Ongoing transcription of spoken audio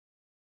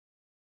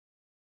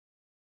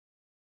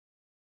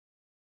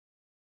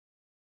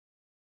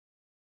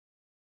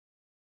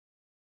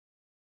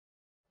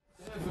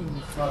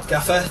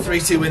Gaffer,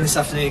 3-2 win this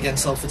afternoon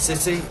against Salford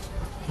City.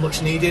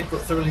 Much needed,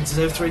 but thoroughly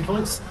deserved 3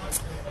 points.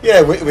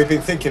 Yeah, we've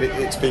been thinking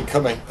it's been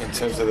coming in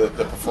terms of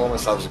the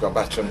performance levels have got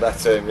better and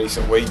better in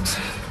recent weeks.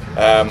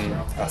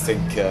 I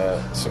think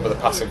some of the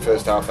passing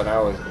first half an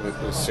hour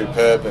was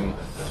superb, and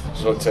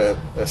just looked at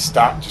a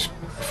stat just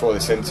before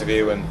this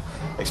interview and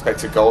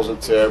expected goals up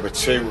to over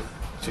 2,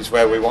 which is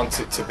where we want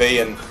it to be,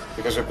 and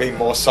because we've been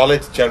more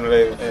solid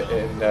generally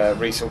in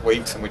recent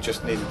weeks, and we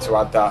just needed to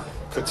add that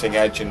cutting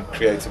edge and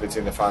creativity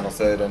in the final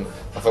third, and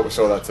I thought we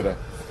saw that today.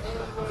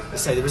 I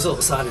say the result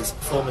aside of his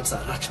performance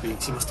and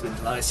attributes, he must have been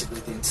delighted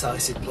with the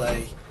incisive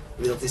play,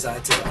 the real desire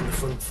to get on the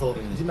front foot.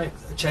 Did he make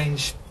a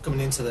change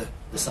coming into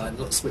the side,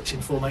 a switch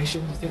in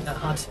formation? Do you think that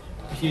had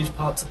a huge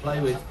part to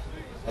play with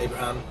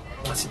Abraham,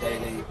 Matty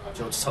Daly,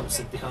 George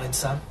Thompson behind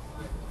Sam?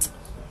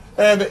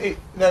 There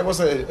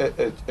wasn't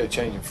a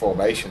change in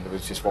formation. There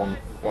was just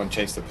one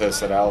change to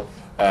personnel,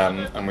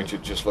 and we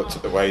just looked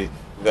at the way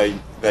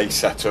they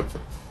set up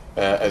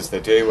as they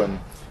do,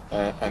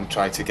 and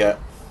try to get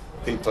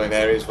people in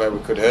areas where we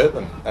could hurt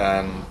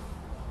them.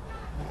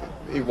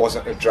 It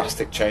wasn't a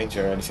drastic change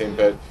or anything,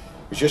 but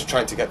we're just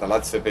trying to get the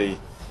lads to be,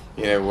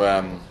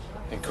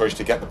 encouraged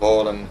to get the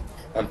ball and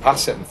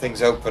pass it, and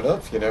things open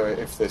up,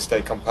 if they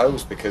stay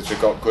composed, because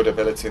we've got good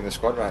ability in the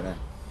squad right now.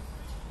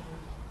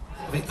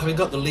 Having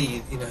got the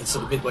lead,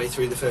 sort of midway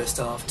through the first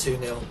half,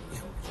 2-0,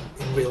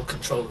 in real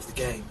control of the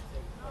game,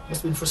 it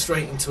must have been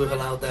frustrating to have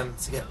allowed them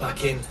to get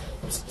back in,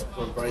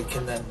 one break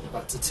and then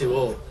back to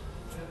 2-2.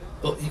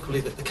 But equally,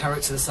 the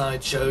character of the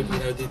side showed,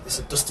 they sort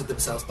of dusted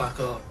themselves back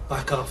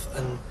off,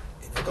 and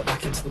got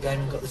back into the game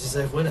and got the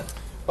deserved winner.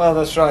 Well,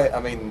 that's right. I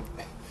mean,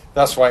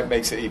 that's why it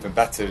makes it even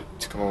better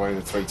to come away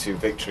with a 3-2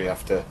 victory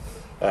after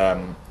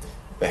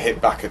they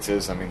hit back at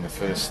us. I mean, their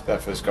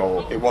first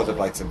goal, it was a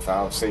blatant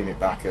foul. I've seen it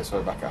back. I saw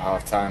it back at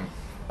half time,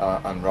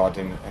 and Rod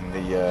in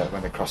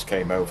when the cross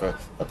came over,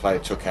 the player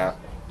took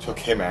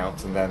him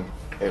out, and then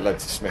it led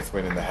to Smith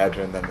winning the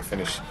header, and then the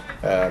finish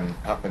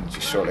happened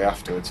just shortly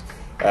afterwards.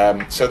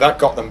 So that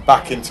got them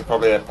back into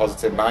probably a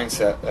positive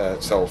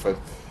mindset, Salford,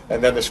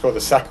 and then they scored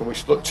the second,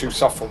 which looked too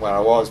soft from where I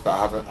was, but I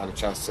haven't had a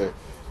chance to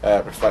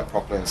reflect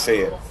properly and see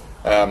it.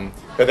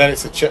 But then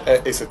it's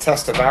a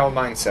test of our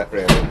mindset,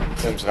 really, in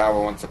terms of how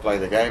we want to play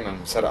the game. And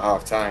we said at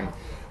half time,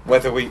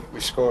 whether we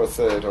score a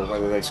third or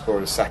whether they score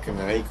a second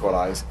and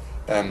equalise,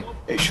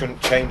 it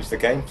shouldn't change the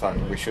game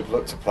plan. We should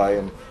look to play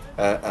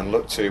and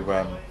look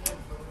to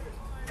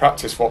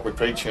practice what we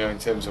preach, in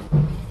terms of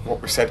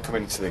what we said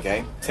coming into the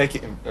game. Take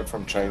it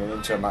from training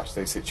into a match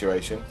day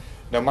situation,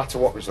 no matter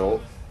what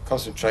result.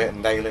 Concentrate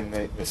on nailing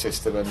the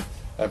system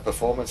and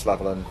performance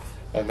level, and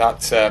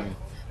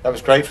that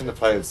was great from the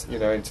players, in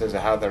terms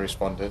of how they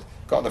responded,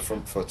 got on the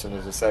front foot, and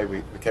as I say,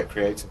 we kept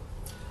creating.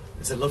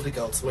 It's a lovely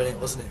goal to win it,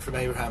 wasn't it, from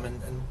Abraham,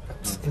 and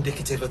perhaps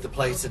indicative of the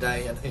play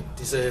today, and I think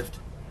deserved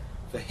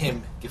for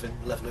him, given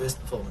the level of his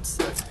performance.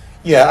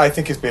 Yeah, I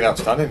think it's been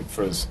outstanding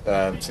for us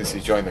since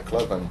he joined the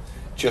club, and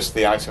just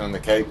the icing on the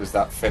cake was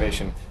that finish,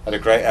 and had a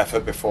great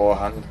effort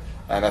beforehand,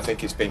 and I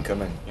think it's been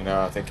coming.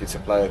 I think it's a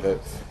player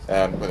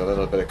that with a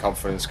little bit of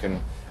confidence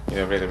can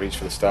really reach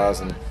for the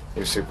stars, and he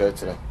was superb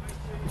today.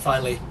 And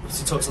finally,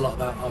 he talks a lot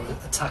about our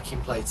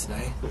attacking play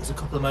today. There was a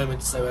couple of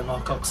moments there where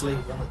Mark Oxley,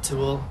 one at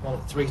 2-2, one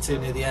at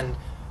 3-2 near the end.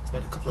 He's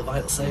made a couple of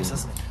vital saves,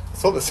 hasn't he? I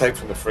thought the save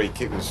from the free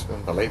kick was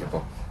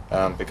unbelievable,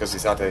 because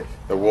he's had a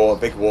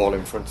big wall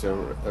in front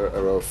of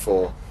a row of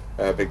 4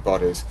 big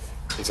bodies.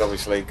 He's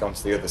obviously gone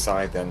to the other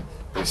side then,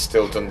 but he's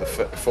still done the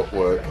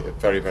footwork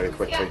very, very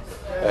quickly.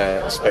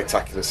 A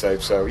spectacular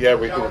save. So yeah,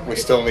 we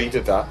still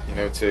needed that,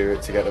 to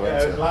get the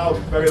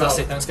win.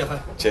 Fantastic, thanks,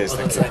 Gaffer. Cheers,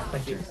 Well thank you.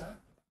 Thank you.